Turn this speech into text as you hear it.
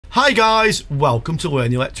Hi guys, welcome to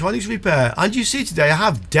Learn Electronics Repair, and you see today I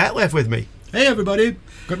have Detlef with me. Hey everybody,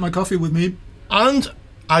 got my coffee with me. And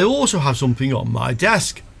I also have something on my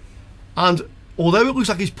desk. And although it looks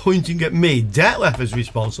like he's pointing at me, Detlef is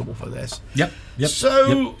responsible for this. Yep.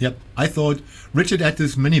 Yep. I thought Richard had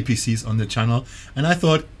these mini PCs on the channel, and I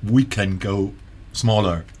thought we can go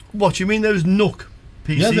smaller. What, you mean those Nook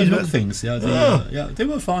PCs? Yeah, the Nook things. Yeah, they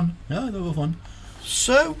were fun. Yeah, they were fun.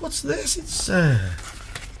 So, what's this? It's a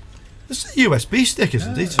USB stick,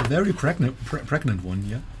 isn't it? A very pregnant one,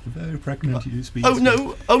 yeah. A very pregnant USB stick.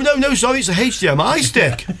 No, sorry, it's a HDMI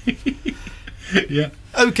stick. Yeah.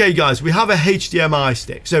 Okay, guys, we have a HDMI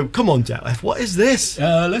stick. So, come on, Detlef, what is this?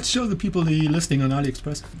 Let's show the people the listing on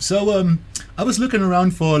AliExpress. So, I was looking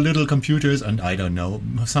around for little computers, and I don't know,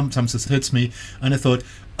 sometimes it hits me, and I thought,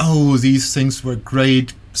 oh, these things were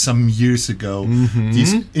great some years ago.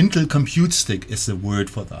 This Intel Compute Stick is the word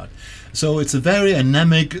for that. So it's a very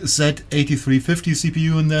anemic Z8350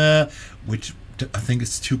 CPU in there, which I think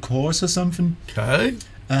is 2 cores or something. Okay.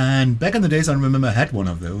 And back in the days, I remember I had one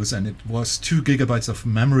of those, and it was 2 gigabytes of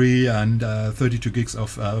memory and 32 gigs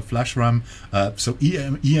of flash RAM. So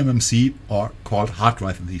eMMC, or called hard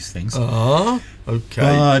drive in these things. Okay.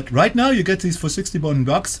 But right now you get these for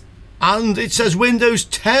 $61. And it says Windows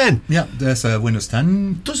 10. Yeah, there's a Windows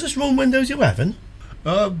 10. Does this run Windows 11?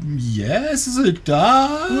 Yes, it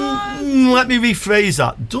does. Let me rephrase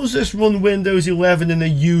that. Does this run Windows 11 in a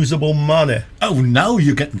usable manner? Oh, now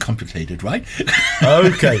you're getting complicated, right?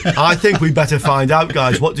 Okay, I think we better find out,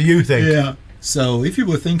 guys. What do you think? Yeah. So if you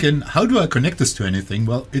were thinking, how do I connect this to anything?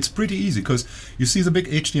 Well, it's pretty easy, because you see the big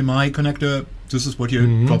HDMI connector. This is what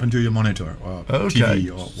you drop into your monitor or TV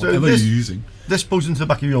or whatever you're using. This goes into the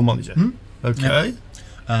back of your monitor. Okay. Yeah.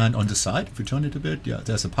 And on the side, if you turn it a bit,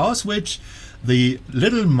 there's a power switch. The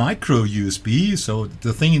little micro USB, so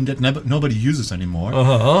the thing that nobody uses anymore,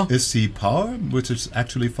 is the power, which is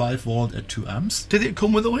actually 5 volt at 2 amps. Did it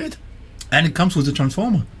come with a lid? And it comes with a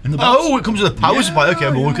transformer in the box. Oh, it comes with a power supply. Okay,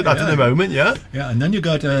 we'll look at that in a moment, yeah. Yeah, and then you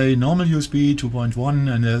got a normal USB 2.1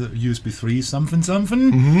 and a USB 3 something.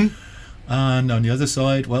 And on the other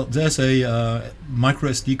side, well, there's a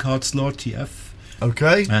micro SD card slot, TF.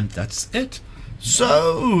 Okay. And that's it.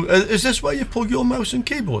 So, is this where you plug your mouse and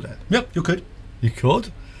keyboard in? Yep, you could. You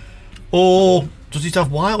could? Or does it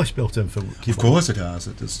have wireless built in for keyboard? Of course it has.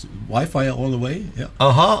 It is Wi-Fi all the way. Yeah.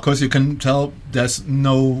 Because you can tell there's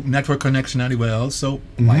no network connection anywhere else, so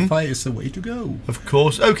Wi-Fi is the way to go. Of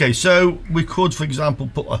course. Okay, so we could, for example,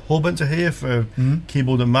 put a hub into here for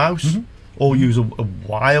keyboard and mouse, or use a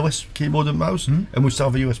wireless keyboard and mouse, and we still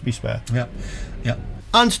have a USB spare. Yeah. Yeah.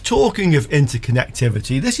 And talking of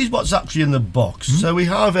interconnectivity, this is what's actually in the box. So we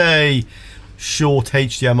have a short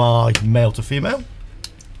HDMI male to female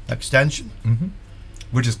extension.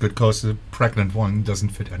 Which is good, because the pregnant one doesn't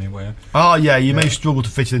fit anywhere. Oh yeah, you may struggle to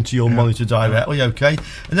fit it into your monitor directly, okay.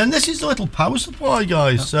 And then this is the little power supply,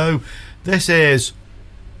 guys. So this is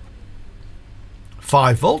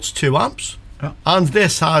 5 volts, 2 amps. And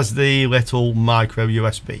this has the little micro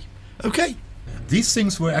USB. Okay. These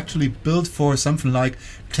things were actually built for something like,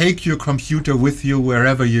 take your computer with you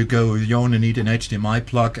wherever you go. You only need an HDMI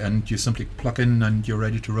plug, and you simply plug in and you're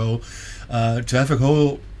ready to roll. To have a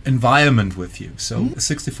whole environment with you. So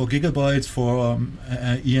 64 gigabytes for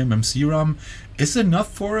eMMC RAM is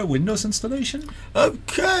enough for a Windows installation.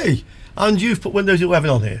 Okay. And you've put Windows 11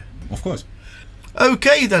 on here? Of course.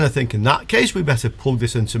 Okay, then I think in that case we better plug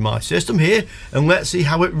this into my system here, and let's see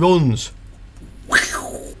how it runs.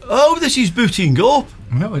 Oh, this is booting up.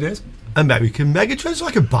 No, it is. American Megatrends,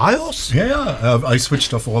 like a BIOS. Yeah. I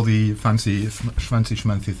switched off all the fancy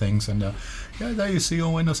schmancy things, and yeah, there you see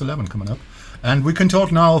your Windows 11 coming up. And we can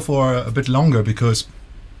talk now for a bit longer, because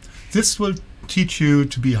this will teach you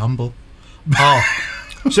to be humble.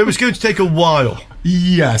 So it's going to take a while.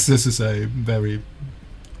 Yes, this is a very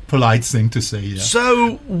polite thing to say. Yeah.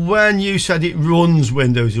 So when you said it runs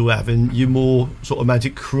Windows 11, you more sort of meant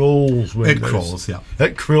it crawls Windows. It crawls, yeah.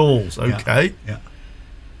 It crawls, okay. Yeah.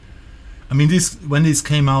 I mean, when these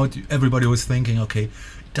came out, everybody was thinking, okay,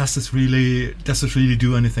 does this really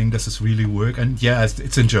do anything? Does this really work? And yeah,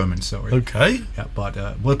 it's in German, sorry. Okay. Yeah, but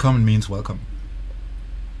welcome means welcome.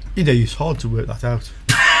 You know, it's hard to work that out.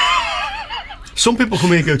 Some people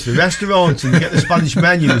come here and go to the restaurant and get the Spanish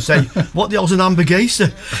menu and say, what the hell's an hamburguesa?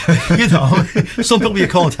 You know, some people you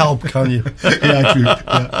can't help, can you? Yeah, true.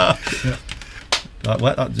 Yeah. Right,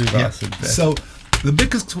 let that do that. Yeah. So the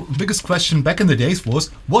biggest question back in the days was,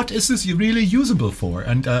 what is this really usable for?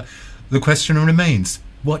 And the question remains,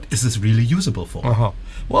 what is this really usable for?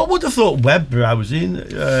 Well, I would have thought web browsing.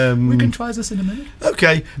 We can try this in a minute.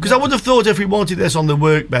 Okay, because I would have thought if we wanted this on the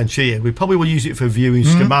workbench here, we probably would use it for viewing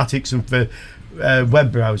schematics and for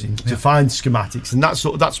web browsing to find schematics, and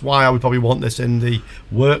that's why I would probably want this in the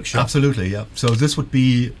workshop. Absolutely, yeah. So this would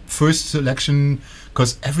be first selection,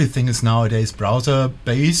 because everything is nowadays browser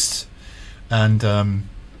based, and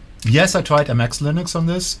yes, I tried MX Linux on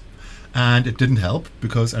this, and it didn't help,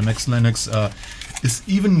 because MX Linux is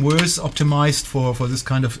even worse optimized for this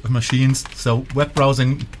kind of machines. So web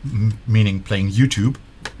browsing, meaning playing YouTube,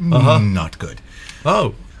 not good.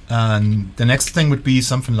 Oh, and the next thing would be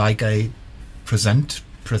something like a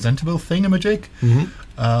presentable thingamajig.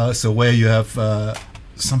 So where you have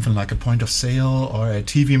something like a point of sale or a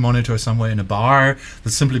TV monitor somewhere in a bar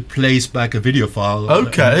that simply plays back a video file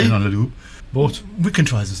in on a loop. But we can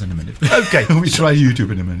try this in a minute. Okay. We try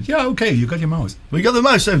YouTube in a minute. Yeah, okay, you got your mouse. We got the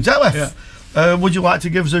mouse. So Detlef, would you like to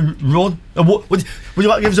give us a run? Would you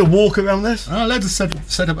like to give us a walk around this? Let us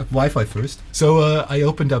set up Wi-Fi first. So I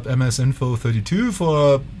opened up MS Info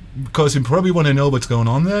 32 because you probably want to know what's going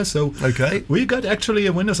on there. So we got actually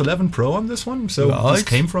a Windows 11 Pro on this one. So this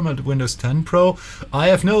came from a Windows 10 Pro. I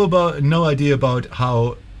have no idea about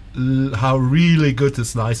how really good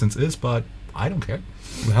this license is, but I don't care.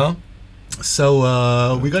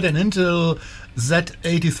 So we got an Intel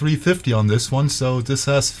Z8350 on this one. So this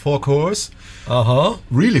has 4 cores.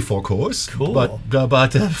 Really 4 cores. Cool. But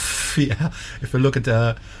yeah, if you look at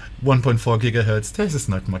 1.4 gigahertz, there's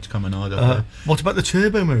not much coming out of it. What about the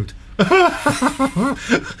turbo mode?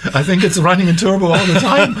 I think it's running in turbo all the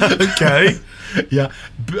time. Okay. Yeah.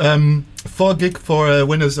 4 gig for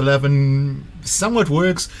Windows 11 somewhat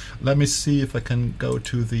works. Let me see if I can go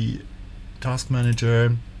to the task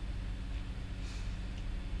manager.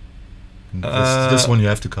 This one you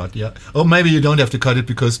have to cut, yeah. Oh, maybe you don't have to cut it,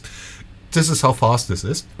 because this is how fast this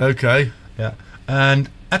is. Okay. Yeah. And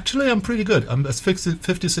actually, I'm pretty good. I'm at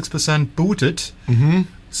 56% booted.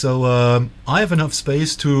 So I have enough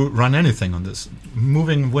space to run anything on this.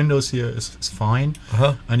 Moving Windows here is fine.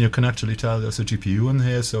 And you can actually tell there's a GPU in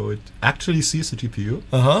here, so it actually sees the GPU.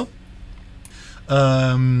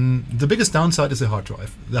 The biggest downside is the hard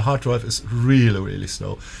drive. The hard drive is really, really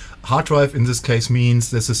slow. Hard drive in this case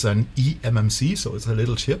means this is an eMMC, so it's a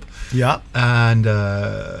little chip. Yeah. And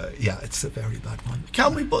yeah, it's a very bad one.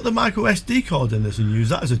 Can we put the micro SD card in this and use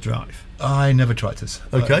that as a drive? I never tried this.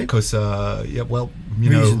 Okay. Because yeah, well,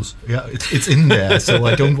 you Reasons. know, yeah, it's in there, so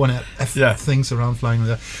I don't want to have things around flying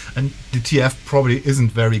there. And the TF probably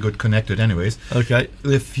isn't very good connected, anyways. Okay.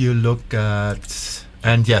 If you look at,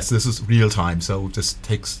 and yes, this is real time, so this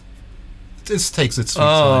takes its sweet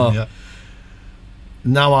time. Yeah.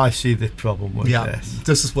 Now I see the problem with this.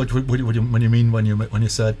 This is what you mean when you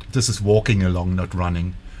said this is walking along, not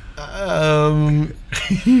running.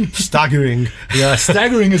 Staggering. Yeah,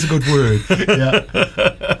 staggering is a good word.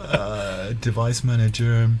 Yeah. Device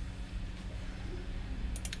manager.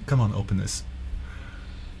 Come on, open this.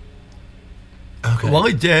 Okay. Well,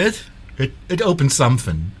 it did. It opened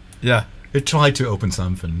something. Yeah. It tried to open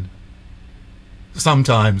something.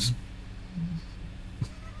 Sometimes.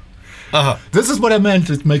 This is what I meant.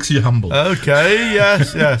 It makes you humble. Okay.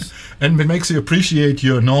 Yes. Yes. And it makes you appreciate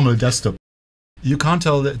your normal desktop. You can't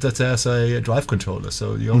tell that there's a drive controller,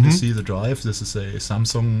 so you only see the drive. This is a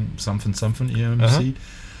Samsung something eMMC.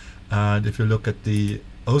 And if you look at the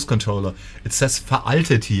OS controller, it says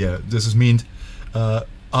veraltet here. This means out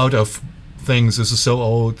of things. This is so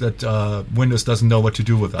old that Windows doesn't know what to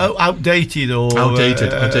do with that. Oh, outdated or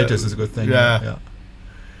outdated. Outdated is a good thing. Yeah.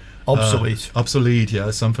 Obsolete. Obsolete,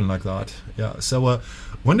 yeah, something like that. Yeah. So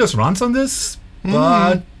Windows runs on this,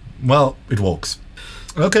 but well, it works.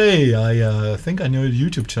 Okay, I think I know a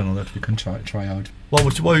YouTube channel that we can try out. Well,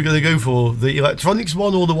 what are you going to go for? The electronics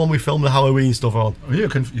one or the one we filmed the Halloween stuff on? Oh, you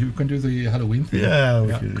can do the Halloween thing.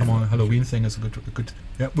 Yeah. Come on, Halloween thing is a good.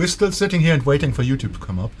 Yeah, we're still sitting here and waiting for YouTube to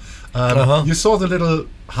come up. You saw the little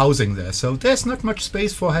housing there, so there's not much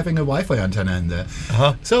space for having a Wi-Fi antenna in there.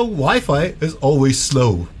 So Wi-Fi is always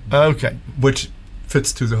slow. Okay. Which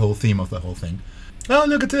fits to the whole theme of the whole thing. Oh,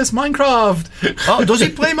 look at this, Minecraft! Oh, does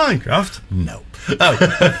it play Minecraft? No.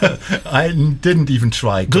 Oh. I didn't even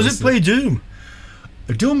try. Does it play Doom?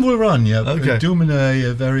 Doom will run, yeah. Okay. Doom in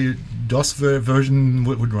a very DOS version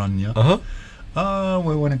would run, yeah.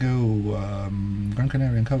 We want to go Gran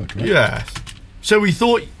Canaria Uncovered, right? Yes. So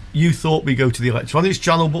you thought we go to the electronics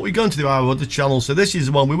channel, but we're going to our other channel. So this is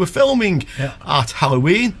the one we were filming at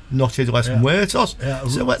Halloween, not in Less Muertos.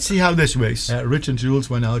 So let's see how this works. Rich and Jules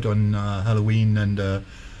went out on Halloween and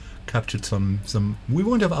captured some. We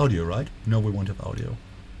won't have audio, right? No, we won't have audio,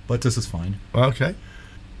 but this is fine. Okay.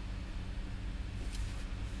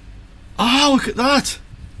 Wow, look at that.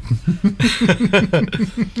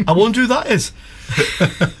 I wonder who that is.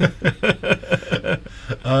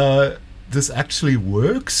 This actually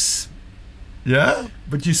works. Yeah.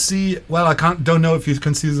 But you see, well, don't know if you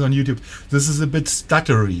can see this on YouTube. This is a bit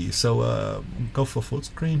stuttery. So go for full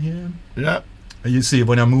screen here. Yeah. And you see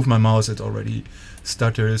when I move my mouse, it already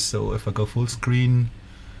stutters. So if I go full screen,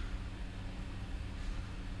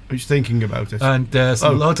 Who's thinking about it? and there's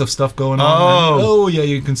lots of stuff going on. And, yeah,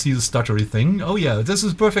 you can see the stuttery thing. Oh yeah, this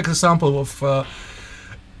is a perfect example of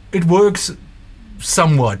it works,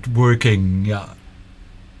 somewhat working. Yeah.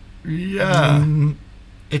 Yeah.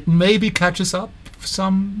 It maybe catches up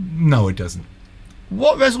some. No, it doesn't.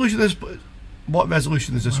 What resolution is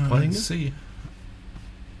this playing? Let's see.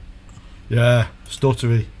 Yeah,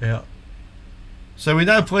 stuttery. Yeah. So we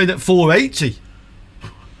now played at 480.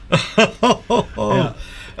 Yeah.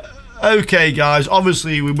 Okay, guys.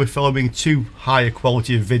 Obviously, we were filming too high a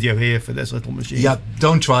quality of video here for this little machine. Yeah,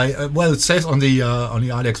 don't try. Well, it says on the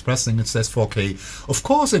AliExpress thing, it says 4K. Of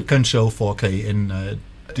course, it can show 4K in the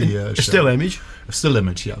still image. A still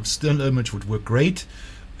image, yeah. Still image would work great.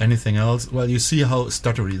 Anything else? Well, you see how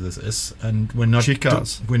stuttery this is, and we're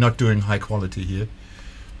not doing high quality here.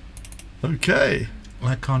 Okay.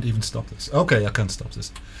 I can't even stop this. Okay, I can't stop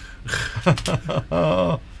this.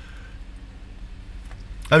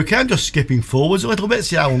 Okay, I'm just skipping forwards a little bit,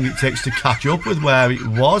 see how long it takes to catch up with where it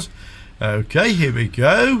was. Okay, here we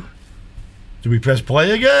go. Do we press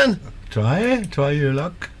play again? Try your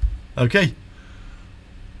luck. Okay.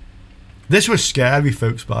 This was scary,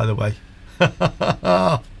 folks, by the way.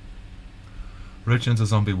 Rich into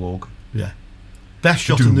zombie walk. Yeah. Best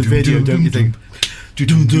shot in the video, don't you think?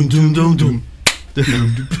 Doom doom doom doom doom. Okay,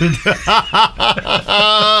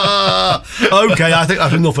 I think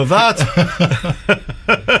that's enough of that.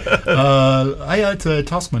 I had a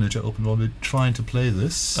task manager open while we're trying to play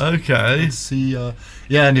this. Okay. Let's see.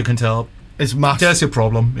 Yeah, and you can tell it's masked. There's your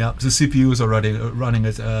problem. Yeah, the CPU is already running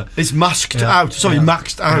it. It's masked out. Sorry,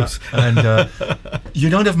 maxed out. Yeah. And you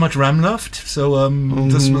don't have much RAM left, so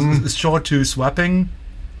this is short to swapping.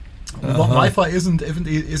 Wi-Fi isn't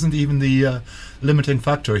even the limiting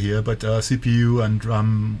factor here, but CPU and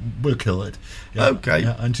RAM will kill it. Yeah, okay.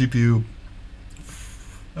 Yeah, and GPU.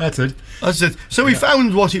 That's it. That's it. So we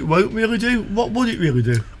found what it won't really do. What would it really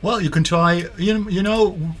do? Well, you can try. You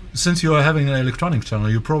know, since you are having an electronics channel,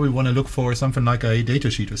 you probably want to look for something like a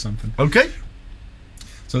datasheet or something. Okay.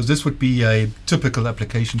 So this would be a typical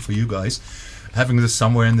application for you guys, having this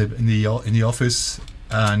somewhere in the office.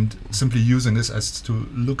 And simply using this as to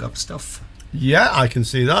look up stuff. Yeah, I can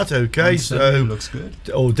see that. Okay, so it looks good.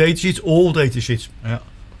 All data sheets. Yeah.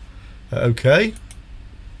 Okay,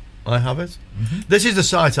 I have it. This is the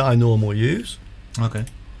site I normally use. Okay.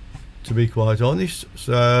 To be quite honest,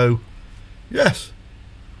 so yes.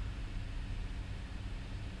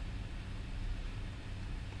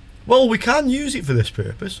 Well, we can use it for this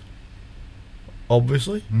purpose.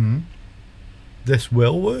 Obviously, this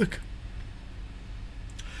will work.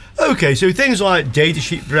 Okay, so things like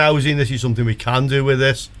datasheet browsing, this is something we can do with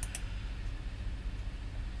this.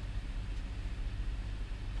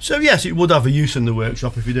 So yes, it would have a use in the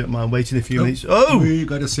workshop if you don't mind waiting a few minutes. Oh! We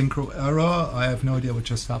got a synchro error. I have no idea what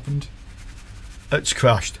just happened. It's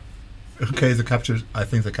crashed. Okay, I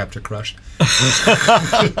think the capture crashed.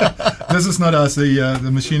 This is not us.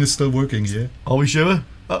 The machine is still working here. Are we sure?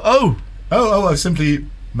 I simply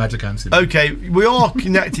magic hands. Okay, we are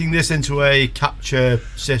connecting this into a capture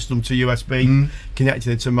system to USB,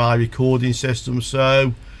 connecting it to my recording system,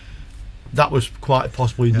 so that was quite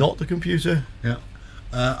possibly not the computer. Yeah.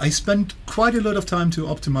 I spent quite a lot of time to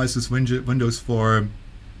optimize this Windows for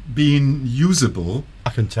being usable.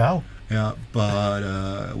 I can tell. Yeah, but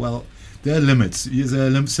well, there are limits. There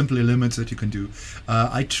are simply limits that you can do.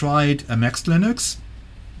 I tried MX Linux,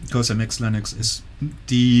 because MX Linux is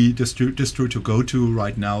the distro to go to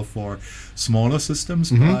right now for smaller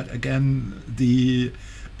systems, but again,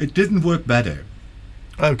 it didn't work better.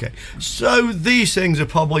 Okay, so these things are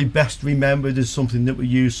probably best remembered as something that we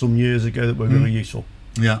used some years ago that were really useful.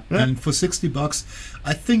 Yeah, and for $60,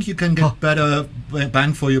 I think you can get better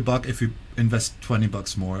bang for your buck if you invest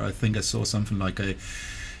 $20 more. I think I saw something like a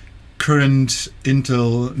current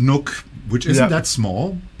Intel NUC, which isn't that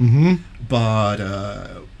small, but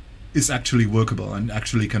is actually workable and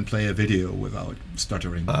actually can play a video without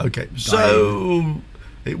stuttering. Okay, so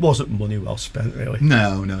it wasn't money well spent, really.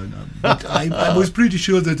 No. But I was pretty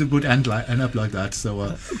sure that it would end up like that.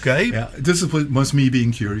 So okay, yeah, this was me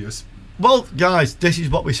being curious. Well, guys, this is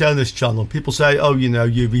what we say on this channel. People say, oh, you know,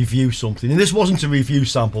 you review something, and this wasn't a review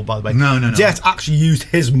sample, by the way. No. Jet actually used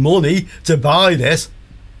his money to buy this.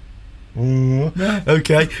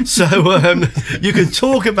 Okay, so you can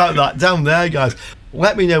talk about that down there, guys.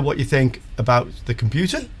 Let me know what you think about the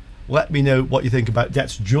computer. Let me know what you think about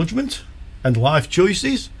Det's judgment and life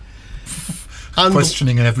choices. And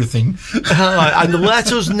questioning and everything. And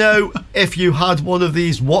let us know if you had one of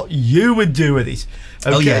these, what you would do with it.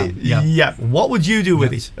 Okay, yeah. What would you do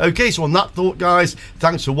with it? Okay, so on that thought, guys,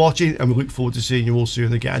 thanks for watching, and we look forward to seeing you all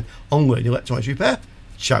soon again on Learning Electronics Repair.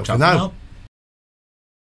 Ciao for now.